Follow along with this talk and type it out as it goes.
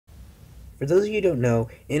For those of you who don't know,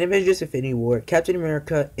 in Avengers Infinity War, Captain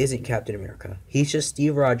America isn't Captain America. He's just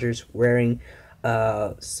Steve Rogers wearing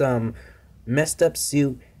some messed up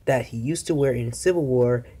suit that he used to wear in Civil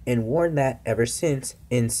War and worn that ever since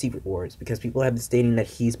in Secret Wars, because people have been stating that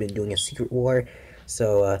he's been doing a Secret War.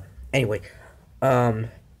 So anyway,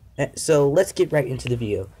 so let's get right into the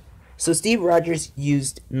video. So Steve Rogers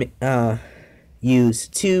used two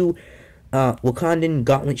Wakandan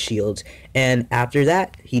gauntlet shields, and after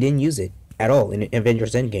that he didn't use it at all in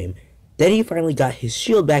Avengers Endgame. Then he finally got his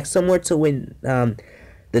shield back somewhere to when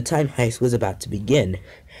the time heist was about to begin.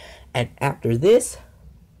 And after this,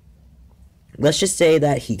 let's just say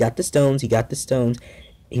that he got the stones,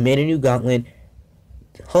 he made a new gauntlet,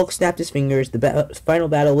 Hulk snapped his fingers, the final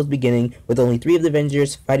battle was beginning, with only 3 of the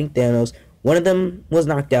Avengers fighting Thanos. One of them was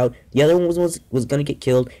knocked out, the other one was gonna get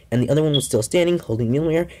killed, and the other one was still standing, holding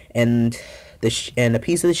Mjolnir, and a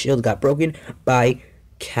piece of the shield got broken by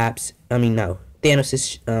Thanos'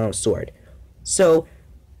 sword. So,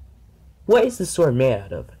 what is the sword made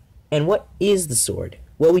out of? And what is the sword?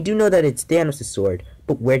 Well, we do know that it's Thanos' sword,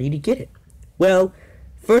 but where did he get it? Well,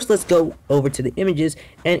 first let's go over to the images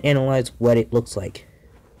and analyze what it looks like.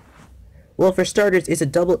 Well, for starters, it's a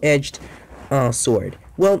double-edged sword.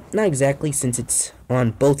 Well, not exactly, since it's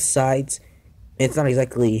on both sides. It's not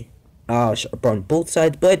exactly sharp on both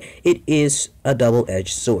sides, but it is a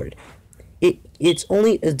double-edged sword. It's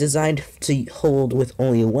only designed to hold with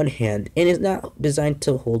only one hand, and is not designed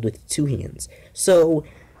to hold with 2 hands. So,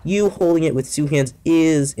 you holding it with 2 hands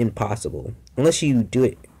is impossible. Unless you do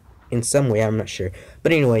it in some way, I'm not sure.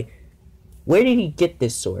 But anyway, where did he get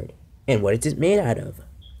this sword? And what is it made out of?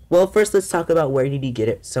 Well, first let's talk about where did he get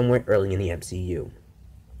it somewhere early in the MCU.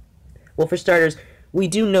 Well, for starters, we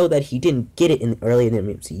do know that he didn't get it early in the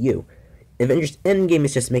MCU. Avengers Endgame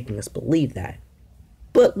is just making us believe that.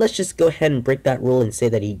 But let's just go ahead and break that rule and say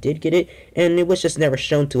that he did get it, and it was just never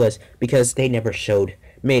shown to us because they never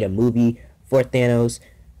made a movie for Thanos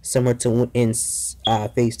somewhere in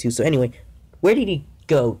Phase 2. So anyway, where did he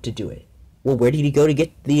go to do it? Well, where did he go to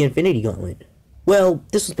get the Infinity Gauntlet? Well,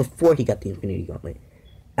 this was before he got the Infinity Gauntlet.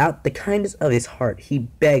 Out the kindness of his heart, he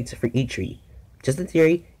begged for Eitri. Just in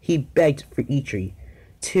theory, he begged for Eitri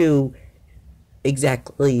to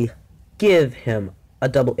exactly give him a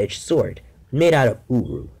double-edged sword made out of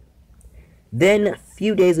Uru. Then, a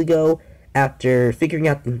few days ago, after figuring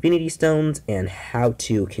out the Infinity Stones and how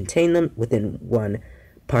to contain them within one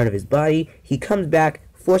part of his body, he comes back,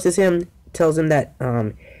 forces him, tells him that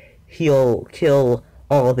he'll kill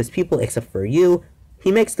all of his people except for you.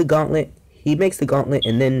 He makes the gauntlet,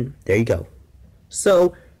 and then there you go.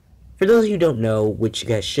 So, for those of you who don't know, which you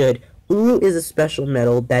guys should, Uru is a special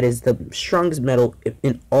metal that is the strongest metal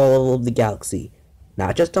in all of the galaxy.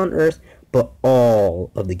 Not just on Earth, but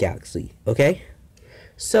all of the galaxy, okay?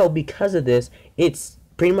 So, because of this, it's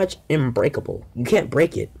pretty much unbreakable. You can't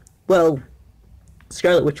break it. Well,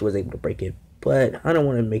 Scarlet Witch was able to break it, but I don't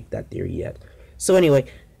want to make that theory yet. So anyway,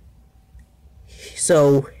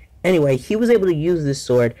 he was able to use this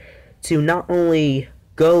sword to not only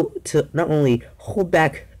hold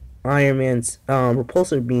back Iron Man's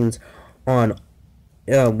repulsor beams on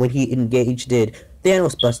when he engaged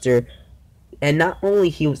Thanos Buster, and not only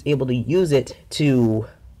he was able to use it to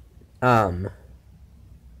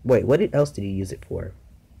wait, what else did he use it for?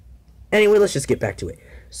 Anyway, let's just get back to it.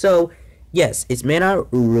 So, yes, it's made out of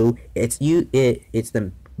Uru. It's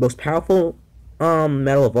the most powerful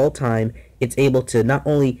metal of all time. It's able to not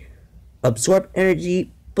only absorb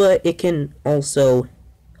energy, but it can also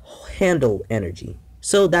handle energy.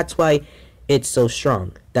 So that's why it's so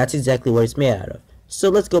strong. That's exactly what it's made out of. So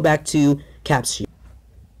let's go back to Cap's shield.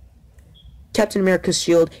 Captain America's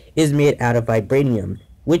shield is made out of vibranium,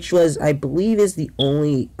 which I believe is the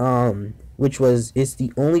only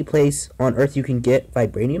place on Earth you can get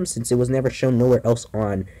vibranium, since it was never shown nowhere else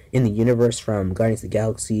in the universe from Guardians of the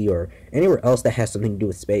Galaxy or anywhere else that has something to do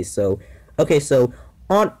with space. So, okay, so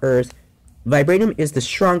on Earth, vibranium is the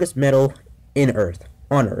strongest metal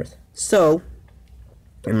on Earth. So,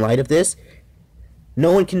 in light of this,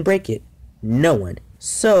 no one can break it. No one.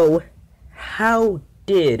 So, how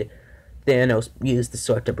did Thanos use the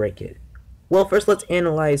sword to break it? Well, first let's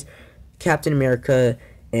analyze Captain America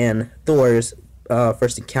and Thor's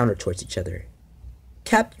first encounter towards each other.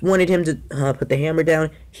 Cap wanted him to put the hammer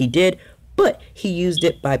down. He did, but he used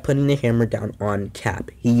it by putting the hammer down on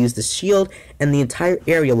Cap. He used the shield, and the entire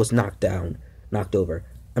area was knocked over.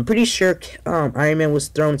 I'm pretty sure Iron Man was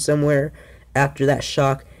thrown somewhere after that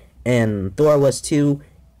shock, and Thor was too,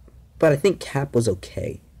 but I think Cap was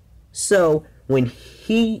okay. So when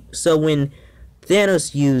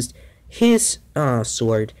Thanos used his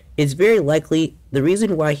sword, It's very likely the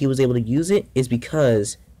reason why he was able to use it is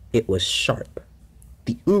because it was sharp.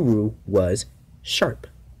 The Uru was sharp,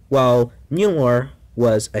 while Mjolnir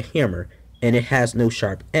was a hammer, and it has no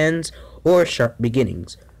sharp ends or sharp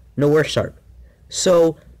beginnings. Nowhere sharp.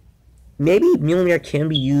 So maybe Mjolnir can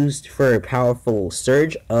be used for a powerful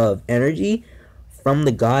surge of energy from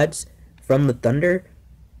the gods, from the thunder,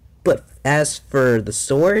 but as for the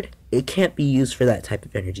sword, it can't be used for that type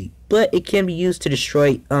of energy. But it can be used to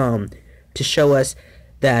destroy, to show us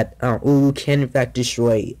that Uru can in fact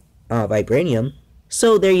destroy vibranium.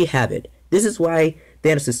 So there you have it. This is why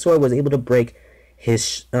Thanos' sword was able to break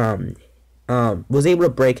his, was able to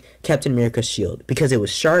break Captain America's shield. Because it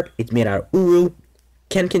was sharp, it's made out of Uru,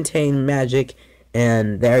 can contain magic,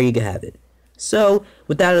 and there you have it. So,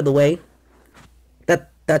 with that out of the way,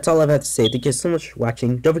 that's all I have to say. Thank you so much for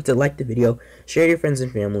watching. Don't forget to like the video, share to your friends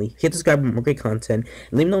and family, hit subscribe for more great content,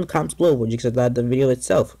 and leave me in the comments below what you consider about the video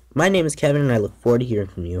itself. My name is Kevin, and I look forward to hearing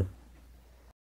from you.